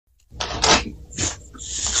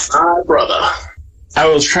My brother. I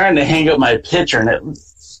was trying to hang up my picture, and it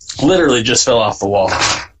literally just fell off the wall.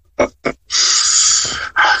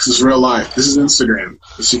 This is real life. This is Instagram.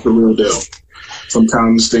 This is the real deal.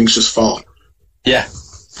 Sometimes things just fall. Yeah.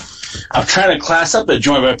 I'm trying to class up the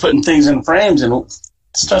joint by putting things in frames, and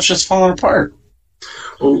stuff's just falling apart.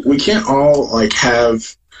 Well, we can't all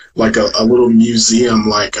have a little museum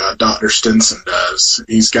like Dr. Stinson does.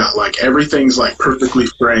 He's got everything's perfectly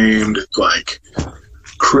framed. It's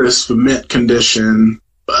crisp mint condition,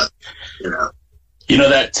 but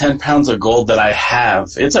that 10 pounds of gold that I have,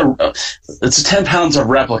 it's 10 pounds of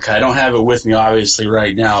replica. I don't have it with me obviously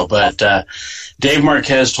right now, but Dave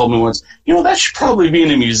Marquez told me once, that should probably be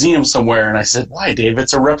in a museum somewhere. And I said, why, Dave?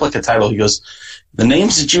 It's a replica title. He goes, the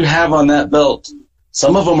names that you have on that belt,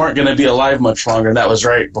 some of them aren't going to be alive much longer. And that was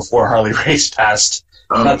right before Harley Race passed.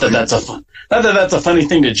 Not that that's a funny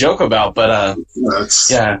thing to joke about, but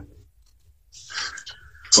yeah.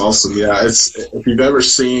 It's awesome. Yeah, if you've ever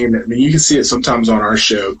seen, you can see it sometimes on our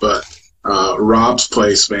show, but Rob's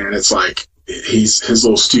place, man, it's his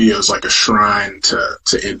little studio is like a shrine to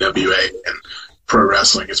NWA and pro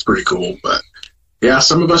wrestling. It's pretty cool. But yeah,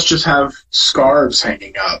 some of us just have scarves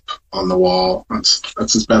hanging up on the wall.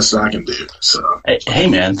 That's as best as I can do. So hey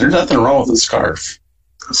man, there's nothing wrong with a scarf.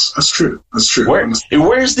 That's true. That's true. Where's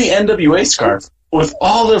the NWA scarf? With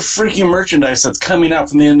all the freaking merchandise that's coming out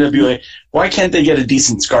from the NWA, why can't they get a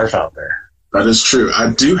decent scarf out there? That is true.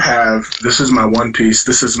 I do have, this is my one piece.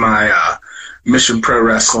 This is my Mission Pro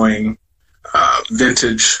Wrestling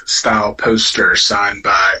vintage style poster signed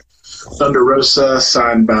by Thunder Rosa,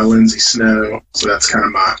 signed by Lindsay Snow. So that's kind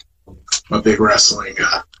of my big wrestling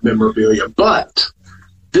memorabilia. But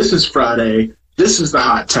this is Friday. This is the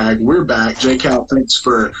hot tag. We're back. J. Cal, thanks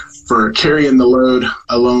for carrying the load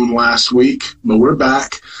alone last week, but we're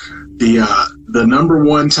back. The number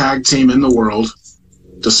one tag team in the world,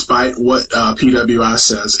 despite what PWI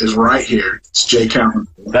says, is right here. It's J. Cal.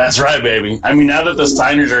 That's right, baby. Now that the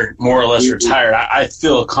Steiners are more or less retired, I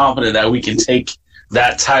feel confident that we can take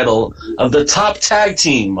that title of the top tag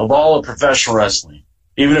team of all of professional wrestling,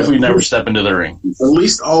 even if we never step into the ring. At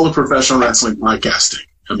least all of professional wrestling podcasting.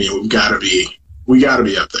 We got to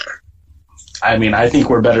be up there. I think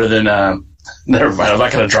we're better than. Never mind. I'm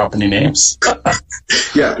not going to drop any names.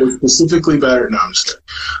 Yeah, we're specifically better. No, I'm just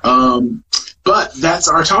kidding. But that's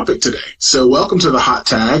our topic today. So welcome to the Hot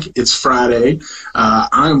Tag. It's Friday.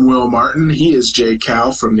 I'm Will Martin. He is Jay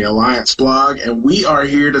Cal from the Alliance blog, and we are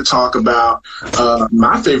here to talk about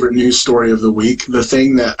my favorite news story of the week, the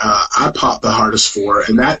thing that I popped the hardest for,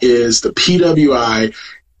 and that is the PWI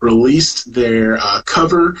released their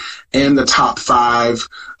cover and the top 5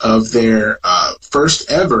 of their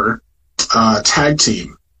first ever tag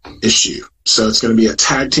team issue. So it's going to be a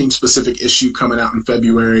tag team specific issue coming out in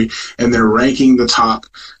February, and they're ranking the top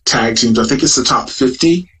tag teams. I think it's the top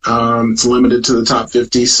 50. It's limited to the top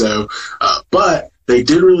 50. So, but they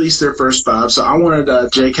did release their first 5. So I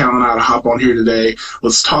wanted Jay Cal and I to hop on here today.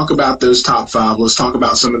 Let's talk about those top 5. Let's talk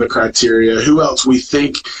about some of the criteria, who else we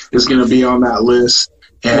think is going to be on that list.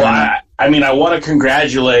 And, well, I want to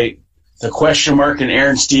congratulate the question mark and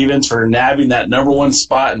Aaron Stevens for nabbing that number 1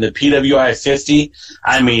 spot in the PWI 50.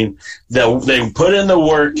 They put in the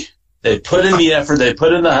work, they put in the effort, they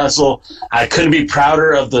put in the hustle. I couldn't be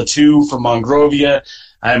prouder of the 2 from Monrovia.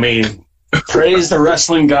 Praise the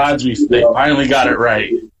wrestling gods. They finally got it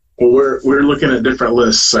right. Well, we're looking at different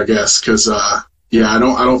lists, I guess, because I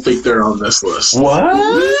don't think they're on this list.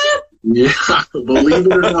 What? Yeah, believe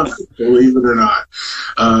it or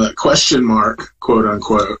not. Question mark, quote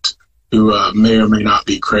unquote, who may or may not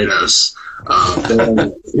be Kratos.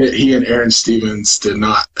 He and Aaron Stevens did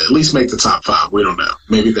not at least make the top 5. We don't know.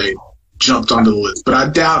 Maybe they jumped onto the list, but I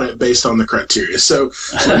doubt it based on the criteria. So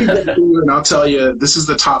let me go through and I'll tell you, this is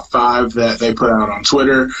the top 5 that they put out on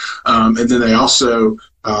Twitter. And then they also,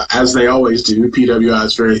 as they always do, PWI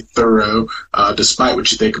is very thorough. Despite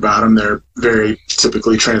what you think about them, they're very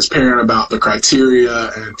typically transparent about the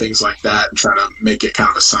criteria and things like that and try to make it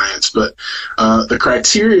kind of a science. But the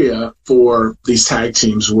criteria for these tag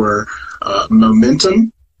teams were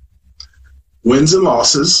momentum, wins and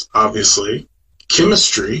losses, obviously,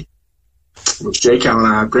 chemistry, which Jay Cal and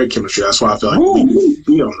I have great chemistry. That's why I feel like we need to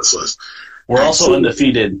be on this list. We're also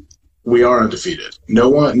undefeated. We are undefeated.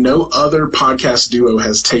 No other podcast duo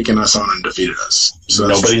has taken us on and defeated us. So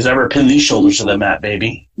nobody's ever pinned these shoulders to the mat,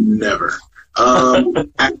 baby. Never.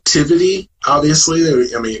 Activity, obviously. You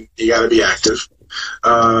got to be active.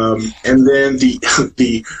 And then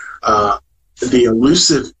the the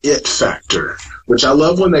elusive it factor, which I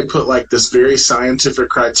love when they put like this very scientific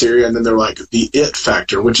criteria and then they're like the it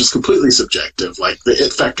factor, which is completely subjective. Like the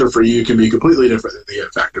it factor for you can be completely different than the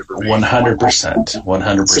it factor for me. 100%.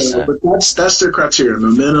 100%. So, but that's their criteria: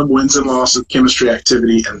 momentum, wins and losses, chemistry,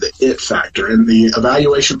 activity, and the it factor. And the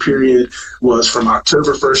evaluation period was from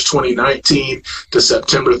October 1st, 2019 to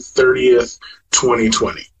September 30th,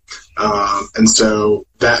 2020. And so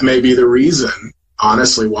that may be the reason,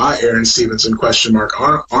 honestly, why Aaron Stevens and question mark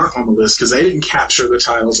aren't on the list, because they didn't capture the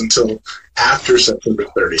titles until after September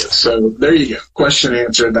 30th. So there you go. Question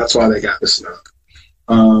answered. That's why they got this snub.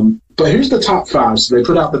 But here's the top five. So they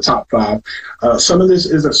put out the top five. Some of this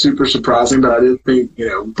isn't super surprising, but I did think,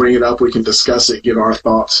 bring it up. We can discuss it, give our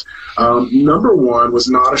thoughts. Number one was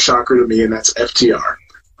not a shocker to me, and that's FTR.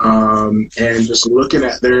 And just looking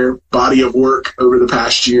at their body of work over the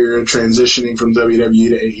past year and transitioning from WWE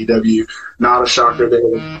to AEW, not a shocker. They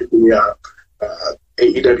were the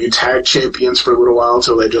AEW tag champions for a little while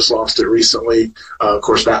until they just lost it recently. Of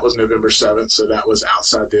course, that was November 7th, so that was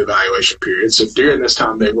outside the evaluation period. So during this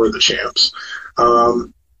time, they were the champs.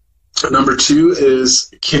 Number two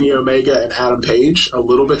is Kenny Omega and Adam Page. A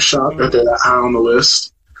little bit shocked that they're that high on the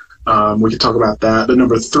list. We could talk about that. But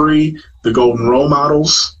number three, the Golden Role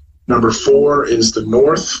Models. Number four is the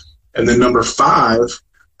North. And then number five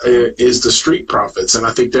is the Street Profits. And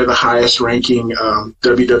I think they're the highest ranking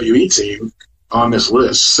WWE team on this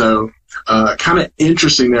list. So kind of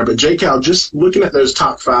interesting there. But J. Cal, just looking at those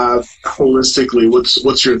top five holistically,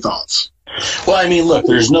 what's your thoughts? Well, I mean, look,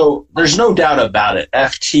 there's no doubt about it.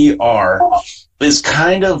 FTR is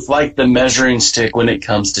kind of like the measuring stick when it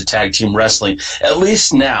comes to tag team wrestling, at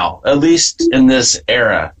least now, at least in this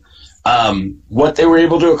era. What they were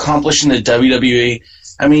able to accomplish in the WWE,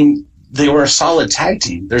 I mean, they were a solid tag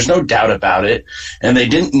team. There's no doubt about it. And they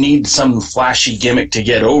didn't need some flashy gimmick to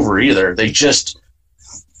get over either. They just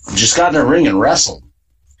got in a ring and wrestled.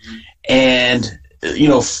 And,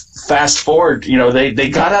 fast forward, they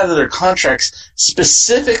got out of their contracts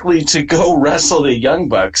specifically to go wrestle the Young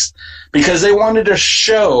Bucks because they wanted to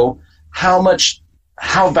show how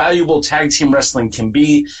valuable tag team wrestling can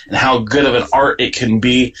be and how good of an art it can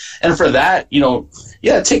be. And for that,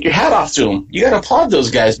 take your hat off to them. You got to applaud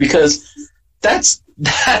those guys because that's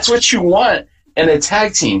what you want in a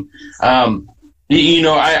tag team.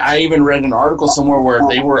 I even read an article somewhere where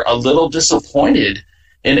they were a little disappointed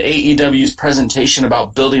in AEW's presentation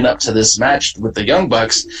about building up to this match with the Young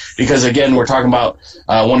Bucks because, again, we're talking about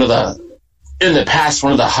one of the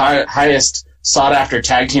highest sought-after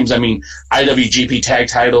tag teams. I mean, IWGP tag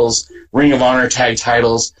titles, Ring of Honor tag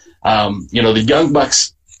titles. The Young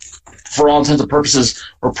Bucks, for all intents and purposes,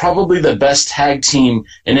 were probably the best tag team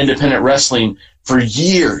in independent wrestling for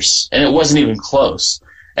years, and it wasn't even close.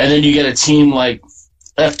 And then you get a team like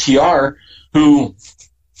FTR who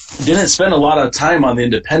didn't spend a lot of time on the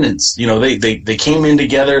independents. They came in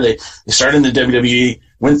together. They started in the WWE,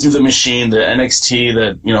 went through the machine, the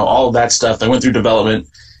NXT, all of that stuff. They went through development.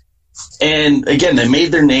 And again, they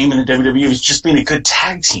made their name in the WWE as just being a good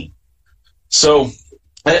tag team. So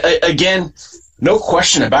again, no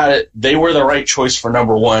question about it. They were the right choice for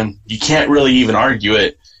number one. You can't really even argue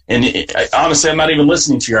it. And honestly, I'm not even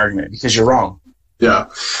listening to your argument because you're wrong. Yeah.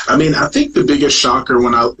 I mean, I think the biggest shocker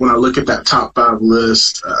when I look at that top five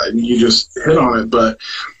list, and you just hit on it, but,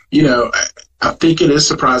 I think it is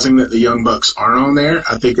surprising that the Young Bucks aren't on there.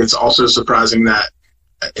 I think it's also surprising that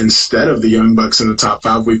instead of the Young Bucks in the top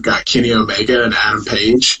five, we've got Kenny Omega and Adam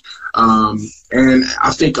Page. And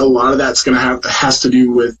I think a lot of that's has to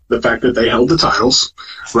do with the fact that they held the titles,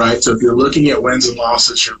 right? So if you're looking at wins and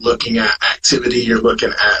losses, you're looking at activity, you're looking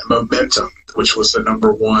at momentum, which was the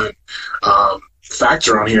number one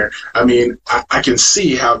factor on here. I mean, I can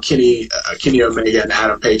see how Kenny Omega and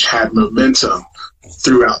Adam Page had momentum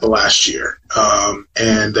throughout the last year,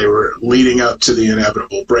 and they were leading up to the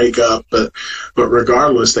inevitable breakup. But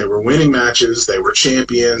regardless, they were winning matches, they were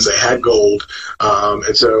champions, they had gold,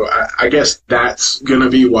 and so I guess that's going to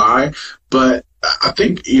be why. But I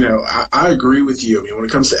think I agree with you. I mean, when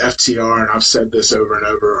it comes to FTR, and I've said this over and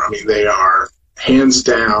over, I mean, they are hands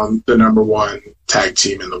down the number one tag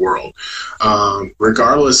team in the world,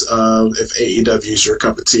 regardless of if AEW is your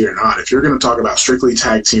cup of tea or not. If you're going to talk about strictly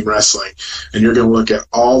tag team wrestling and you're going to look at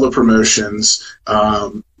all the promotions,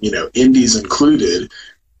 indies included,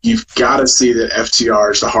 you've got to see that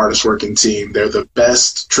FTR is the hardest working team. They're the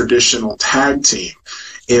best traditional tag team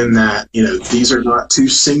in that, these are not two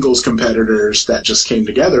singles competitors that just came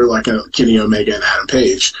together like Kenny Omega and Adam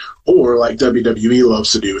Page, or like WWE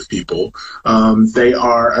loves to do with people. They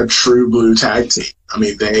are a true blue tag team. I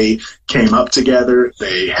mean, they came up together.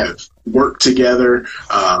 They have work together.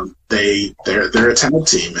 They're a tag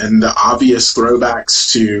team, and the obvious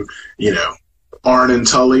throwbacks to, you know, Arn and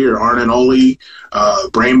Tully or Arn and Ole,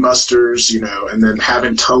 Brainbusters, you know, and then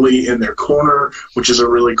having Tully in their corner, which is a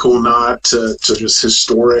really cool nod to just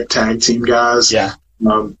historic tag team guys. Yeah.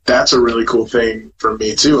 That's a really cool thing for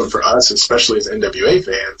me too, and for us, especially as NWA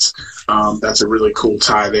fans. That's a really cool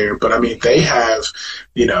tie there. But I mean, they have,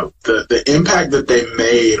 you know, the impact that they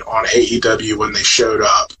made on AEW when they showed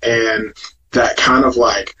up, and that kind of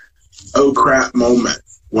like, oh crap moment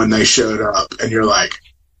when they showed up, and you're like,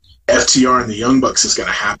 FTR and the Young Bucks is going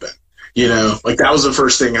to happen. You know, like that was the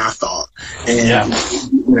first thing I thought. And,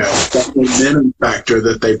 you know, that momentum factor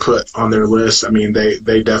that they put on their list, I mean,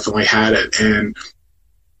 they definitely had it. And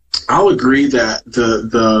I'll agree that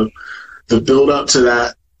the build up to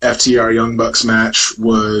that FTR Young Bucks match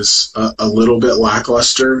was a little bit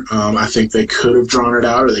lackluster. I think they could have drawn it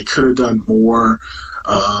out, or they could have done more.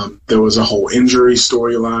 There was a whole injury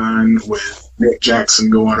storyline with Nick Jackson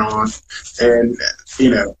going on, and,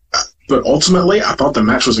 you know, but ultimately I thought the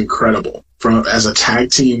match was incredible. As a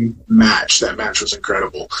tag team match, that match was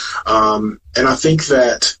incredible. And I think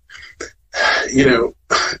that, you know,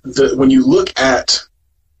 when you look at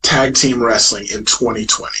tag team wrestling in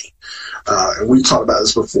 2020, and we've talked about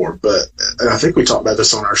this before, and I think we talked about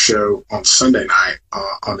this on our show on Sunday night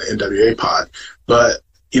on the NWA pod, but,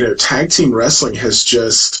 you know, tag team wrestling has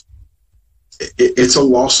just, it's a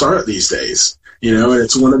lost art these days. You know, and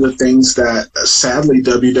it's one of the things that sadly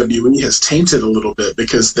WWE has tainted a little bit,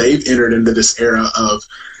 because they've entered into this era of,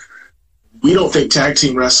 we don't think tag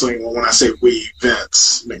team wrestling, well, when I say we,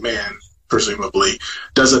 Vince McMahon, presumably,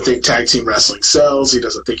 doesn't think tag team wrestling sells. He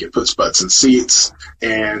doesn't think it puts butts in seats.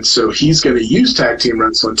 And so he's going to use tag team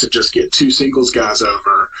wrestling to just get two singles guys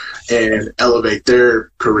over and elevate their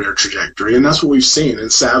career trajectory. And that's what we've seen.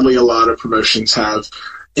 And sadly, a lot of promotions have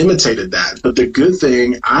imitated that. But the good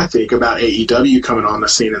thing, I think, about AEW coming on the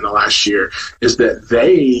scene in the last year is that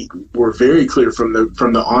they were very clear from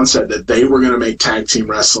the onset that they were going to make tag team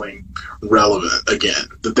wrestling relevant again,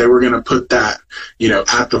 that they were going to put that, you know,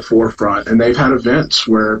 at the forefront. And they've had events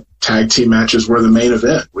where tag team matches were the main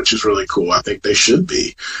event, which is really cool. I think they should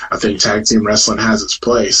be. I think tag team wrestling has its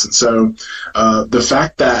place. And so the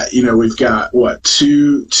fact that, you know, we've got,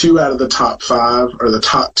 two out of the top 5, or the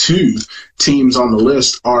top 2 teams on the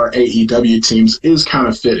list are AEW teams, is kind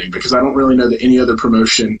of fitting, because I don't really know that any other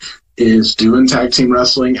promotion is doing tag team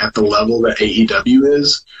wrestling at the level that AEW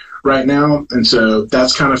is right now. And so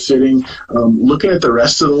that's kind of fitting. Looking at the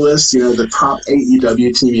rest of the list, you know, the top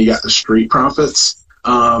AEW team, you got the Street Profits.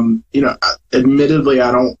 You know, admittedly,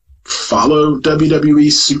 I don't follow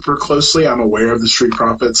WWE super closely. I'm aware of the Street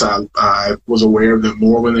Profits. I was aware of them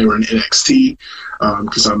more when they were in NXT,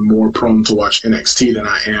 because I'm more prone to watch NXT than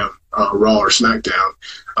I am Raw or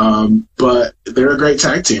SmackDown. But they're a great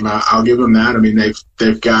tag team. I'll give them that. I mean,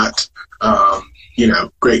 they've got, you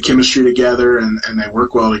know, great chemistry together, and they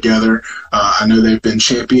work well together. I know they've been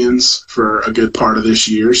champions for a good part of this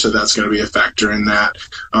year, so that's going to be a factor in that.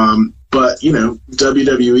 But, you know,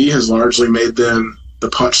 WWE has largely made them the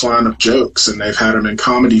punchline of jokes, and they've had them in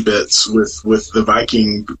comedy bits with the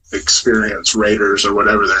Viking Experience Raiders, or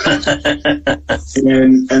whatever their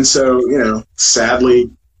name. and so, you know,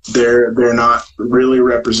 sadly, they're not really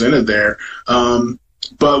represented there.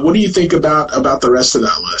 But what do you think about the rest of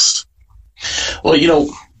that list? Well, you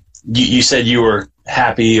know, you said you were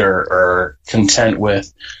happy or content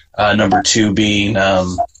with number 2 being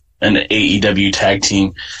an AEW tag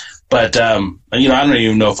team. But, you know, I don't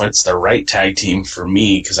even know if it's the right tag team for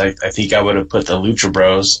me, because I think I would have put the Lucha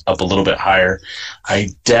Bros up a little bit higher.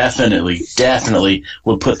 I definitely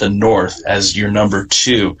would put the North as your number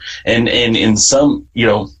 2. And in some, you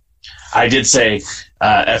know, I did say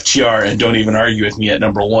FTR, and don't even argue with me, at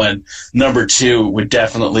number 1. Number 2 would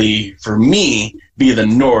definitely, for me, be the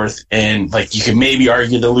North. And, like, you could maybe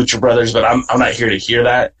argue the Lucha Brothers, but I'm not here to hear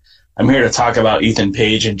that. I'm here to talk about Ethan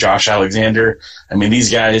Page and Josh Alexander. I mean, these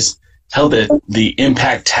guys held the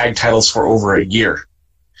Impact tag titles for over a year.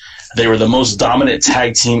 They were the most dominant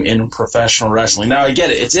tag team in professional wrestling. Now, I get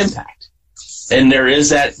it. It's Impact. And there is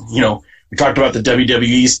that, you know, we talked about the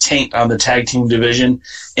WWE's taint on the tag team division.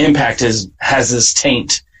 Impact has this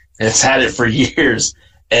taint. It's had it for years.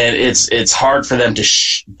 And it's hard for them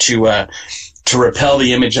to repel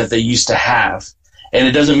the image that they used to have. And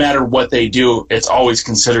it doesn't matter what they do. It's always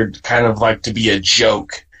considered kind of like to be a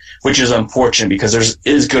joke, which is unfortunate, because there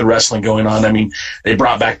is good wrestling going on. I mean, they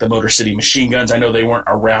brought back the Motor City Machine Guns. I know they weren't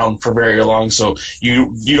around for very long, so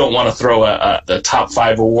you don't want to throw the top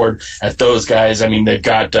 5 award at those guys. I mean, they've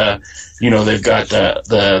got the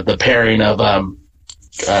pairing of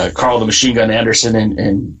Carl the Machine Gun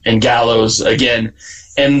Anderson and Gallows again.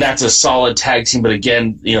 And that's a solid tag team. But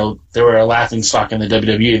again, they were a laughing stock in the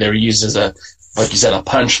WWE. They were used as like you said, a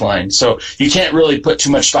punchline. So you can't really put too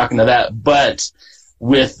much stock into that. But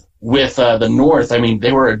with the North, I mean,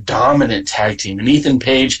 they were a dominant tag team. And Ethan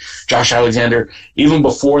Page, Josh Alexander, even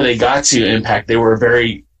before they got to Impact, they were a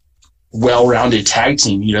very well-rounded tag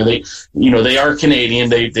team. They are Canadian.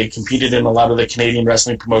 They competed in a lot of the Canadian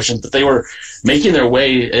wrestling promotions, but they were making their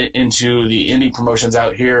way into the indie promotions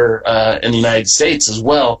out here in the United States as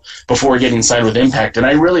well before getting signed with Impact. And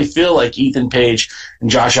I really feel like Ethan Page and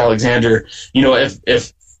Josh Alexander,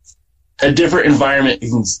 if a different environment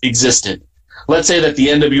existed, let's say that the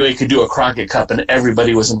NWA could do a Crockett Cup and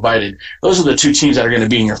everybody was invited, those are the two teams that are going to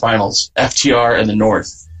be in your finals, FTR and the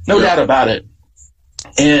North. No doubt about it.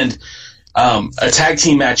 And a tag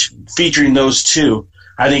team match featuring those two,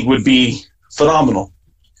 I think, would be phenomenal.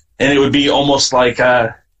 And it would be almost like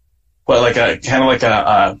the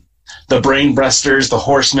Brain Busters, the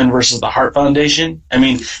Horsemen versus the Heart Foundation. I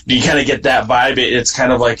mean, do you kind of get that vibe? It's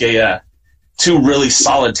kind of like two really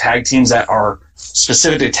solid tag teams that are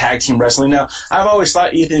specific to tag team wrestling. Now, I've always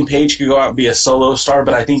thought Ethan Page could go out and be a solo star,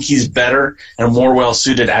 but I think he's better and more well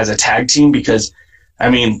suited as a tag team because, I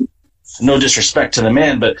mean, no disrespect to the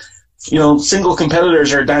man, but single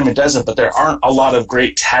competitors are a dime a dozen, but there aren't a lot of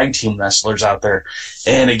great tag team wrestlers out there.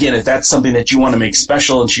 And again, if that's something that you want to make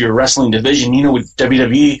special into your wrestling division, with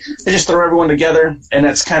WWE, they just throw everyone together, and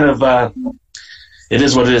that's kind of it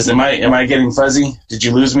is what it is. Am I getting fuzzy? Did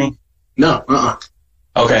you lose me? No.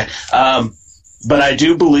 Okay. But I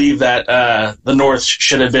do believe that the North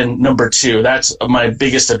should have been number 2. That's my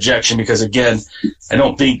biggest objection because, again, I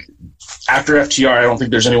don't think after FTR, I don't think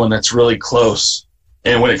there's anyone that's really close.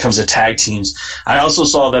 And when it comes to tag teams, I also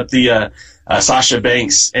saw that the Sasha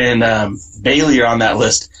Banks and Bayley are on that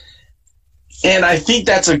list, and I think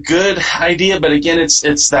that's a good idea. But again, it's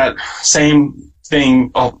that same thing.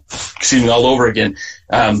 All over again.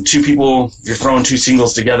 Two people, you're throwing two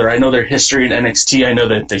singles together. I know their history in NXT. I know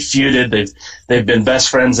that they feuded. They've been best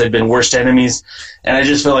friends. They've been worst enemies. And I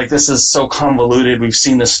just feel like this is so convoluted. We've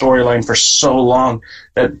seen this storyline for so long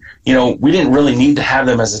that, we didn't really need to have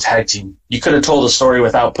them as a tag team. You could have told a story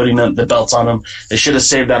without putting the belts on them. They should have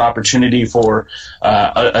saved that opportunity for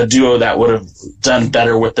a duo that would have done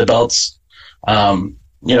better with the belts. Asuka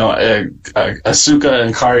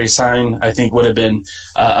and Kairi Sane, I think, would have been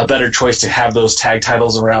a better choice to have those tag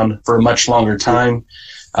titles around for a much longer time.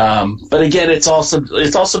 But again, it's all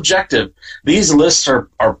subjective. These lists are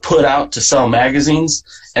put out to sell magazines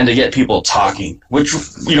and to get people talking, which,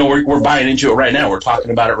 we're buying into it right now. We're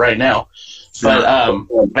talking about it right now. But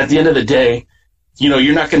at the end of the day,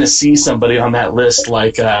 you're not going to see somebody on that list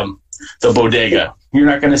like the Bodega. You're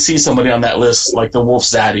not going to see somebody on that list like the Wolf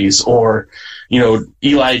Zaddies or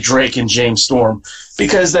Eli Drake and James Storm,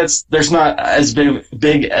 because there's not as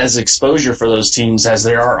big as exposure for those teams as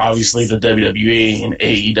there are obviously the WWE and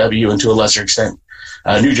AEW and to a lesser extent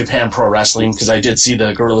New Japan Pro Wrestling, because I did see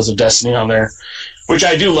the Gorillas of Destiny on there, which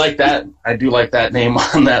I do like that. I do like that name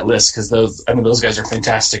on that list because those guys are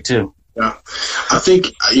fantastic too. Yeah, I think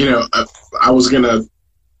I was gonna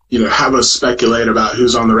have us speculate about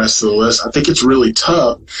who's on the rest of the list. I think it's really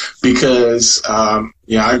tough because, I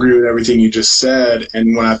agree with everything you just said.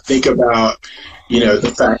 And when I think about,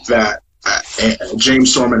 the fact that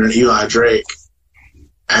James Storm and Eli Drake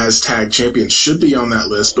as tag champions should be on that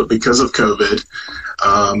list, but because of COVID,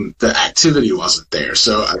 the activity wasn't there.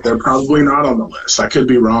 So they're probably not on the list. I could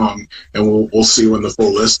be wrong, and we'll see when the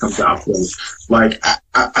full list comes out.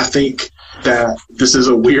 I think that this is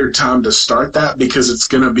a weird time to start that because it's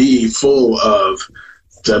going to be full of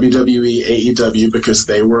WWE, AEW, because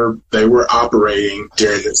they were operating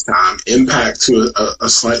during this time, Impact to a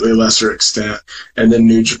slightly lesser extent, and then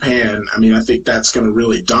New Japan. I mean, I think that's going to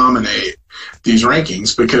really dominate these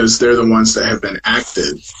rankings because they're the ones that have been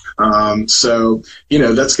active. So,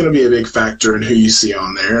 that's going to be a big factor in who you see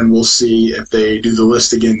on there, and we'll see if they do the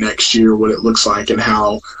list again next year, what it looks like and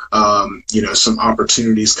how, some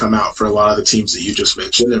opportunities come out for a lot of the teams that you just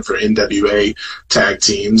mentioned and for NWA tag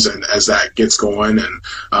teams. And as that gets going and,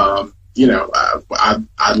 I'd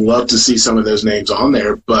love to see some of those names on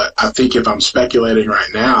there, but I think if I'm speculating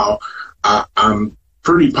right now, I'm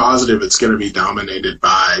pretty positive it's going to be dominated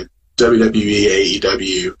by WWE,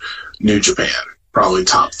 AEW, New Japan. Probably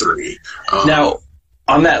top 3. Now,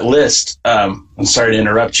 on that list, I'm sorry to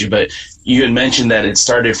interrupt you, but you had mentioned that it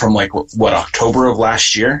started from October of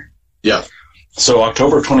last year? Yeah. So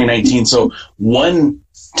October of 2019. So one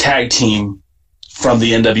tag team from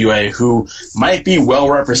the NWA who might be well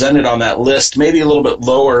represented on that list, maybe a little bit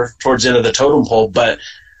lower towards the end of the totem pole, but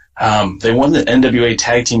They won the NWA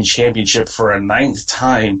Tag Team Championship for a 9th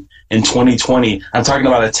time in 2020. I'm talking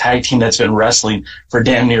about a tag team that's been wrestling for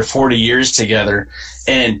damn near 40 years together.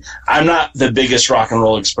 And I'm not the biggest Rock and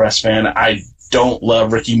Roll Express fan. I don't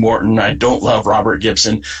love Ricky Morton. I don't love Robert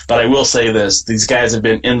Gibson. But I will say this. These guys have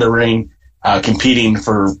been in the ring competing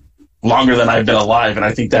for longer than I've been alive, and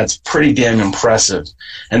I think that's pretty damn impressive.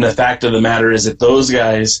 And the fact of the matter is that those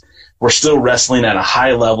guys were still wrestling at a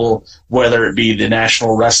high level, whether it be the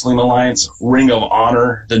National Wrestling Alliance, Ring of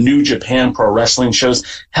Honor, the New Japan Pro Wrestling shows.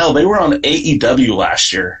 Hell, they were on AEW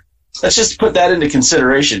last year. Let's just put that into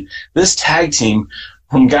consideration. This tag team,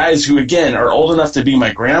 from guys who, again, are old enough to be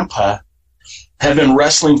my grandpa, have been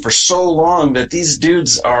wrestling for so long that these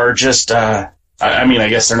dudes are just, I mean, I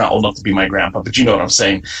guess they're not old enough to be my grandpa, but you know what I'm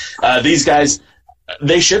saying. These guys,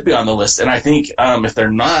 they should be on the list. And I think if they're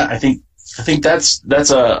not, I think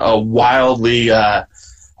that's a wildly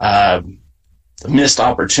missed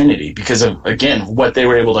opportunity because of, again, what they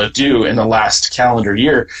were able to do in the last calendar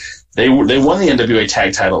year. They won the NWA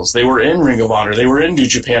tag titles. They were in Ring of Honor. They were in New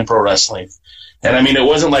Japan Pro Wrestling. And I mean, it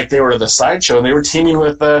wasn't like they were the sideshow. They were teaming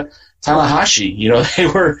with Tanahashi. You know,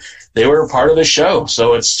 they were a part of the show.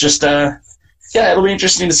 So it's just yeah, it'll be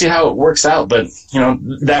interesting to see how it works out. But, you know,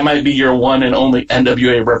 that might be your one and only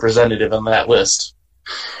NWA representative on that list.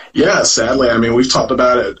 Yeah, sadly. I mean, we've talked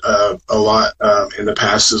about it a lot in the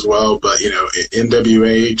past as well. But, you know,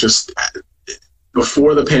 NWA just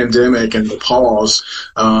before the pandemic and the pause,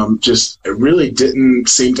 just really didn't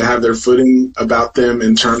seem to have their footing about them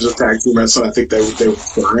in terms of tag team wrestling. I think they were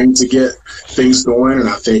trying to get things going, and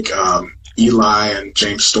I think Eli and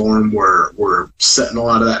James Storm were setting a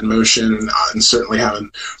lot of that in motion, and certainly having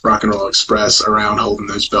Rock and Roll Express around holding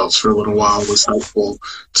those belts for a little while was helpful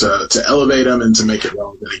to elevate them and to make it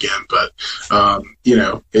relevant again. But you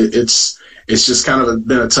know, it's just kind of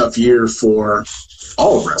been a tough year for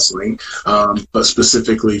all of wrestling, but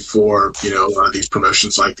specifically for, you know, a lot of these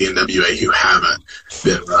promotions like the NWA who haven't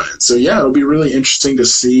been running. So yeah, it'll be really interesting to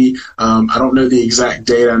see. I don't know the exact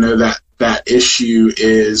date. I know that issue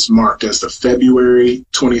is marked as the February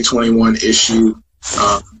 2021 issue.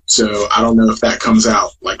 So I don't know if that comes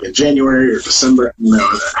out like in January or December.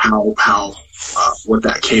 I don't know how what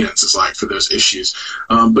that cadence is like for those issues.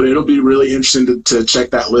 But it'll be really interesting to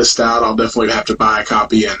check that list out. I'll definitely have to buy a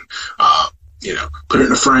copy and, you know, put it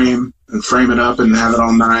in a frame and frame it up and have it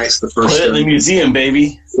all nice. The first put it in the museum,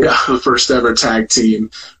 baby. Yeah, the first ever tag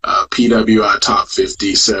team PWI Top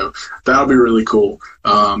 50. So that'll be really cool.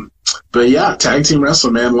 But yeah, tag team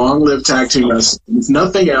wrestling, man. Long live tag team wrestling. If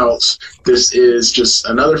nothing else, this is just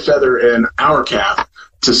another feather in our cap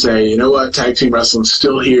to say, you know what, tag team wrestling's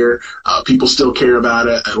still here. People still care about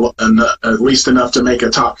it, at least enough to make a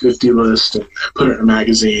top 50 list and put it in a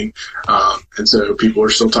magazine. And so people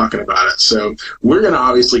are still talking about it. So we're going to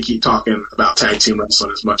obviously keep talking about tag team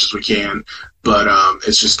wrestling as much as we can. But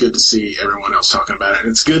it's just good to see everyone else talking about it. And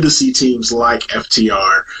it's good to see teams like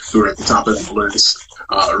FTR, who are at the top of the list,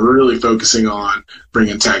 really focusing on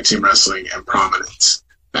bringing tag team wrestling and prominence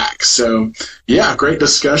back. So, yeah, great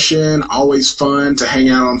discussion. Always fun to hang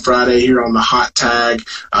out on Friday here on the Hot Tag.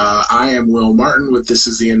 I am Will Martin with This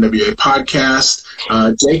Is the NWA Podcast.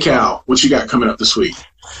 J. Cal, what you got coming up this week?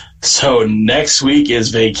 So next week is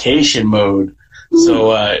vacation mode. Ooh.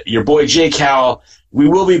 So your boy J. Cal, we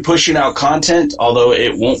will be pushing out content, although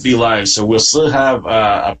it won't be live. So we'll still have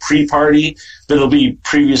a pre-party that'll be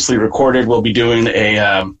previously recorded. We'll be doing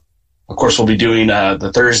the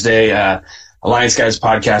Thursday Alliance Guys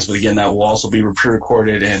podcast, but again, that will also be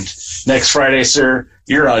pre-recorded. And next Friday, sir,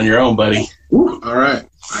 you're on your own, buddy. Ooh, all right.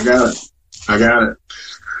 I got it.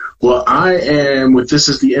 Well, I am with This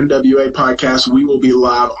Is the NWA Podcast. We will be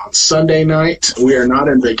live on Sunday night. We are not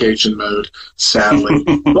in vacation mode, sadly.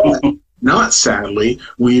 But not sadly,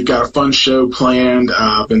 we've got a fun show planned.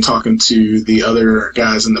 I've been talking to the other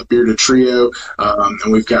guys in the Bearded Trio,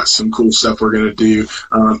 and we've got some cool stuff we're going to do.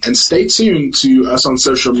 And stay tuned to us on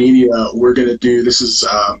social media. We're going to do, this is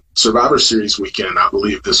Survivor Series weekend, I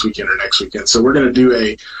believe, this weekend or next weekend. So we're going to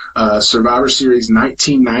do a Survivor Series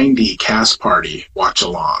 1990 cast party watch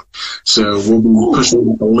along. So we'll be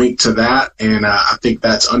pushing a link to that, and I think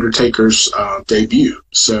that's Undertaker's debut.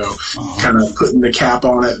 So kind of putting the cap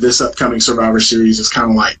on it. This upcoming Survivor Series is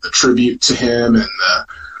kind of like the tribute to him and the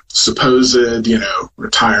supposed, you know,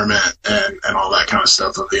 retirement and all that kind of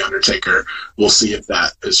stuff of the Undertaker. We'll see if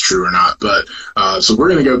that is true or not. But so we're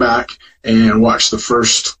going to go back and watch the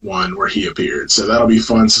first one where he appeared. So that'll be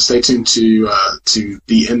fun. So stay tuned to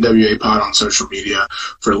the NWA Pod on social media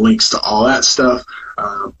for links to all that stuff.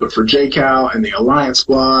 But for J-Cal and the Alliance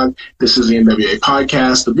blog, this is the NWA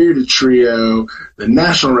podcast, the Bearded Trio, the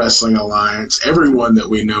National Wrestling Alliance, everyone that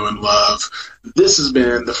we know and love. This has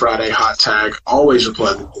been the Friday Hot Tag. Always a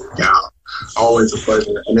pleasure to work out. Always a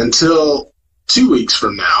pleasure. And until 2 weeks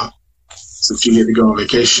from now, since you get to go on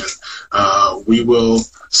vacation, we will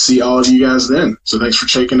see all of you guys then. So thanks for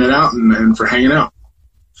checking it out and for hanging out.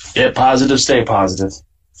 Get positive, stay positive.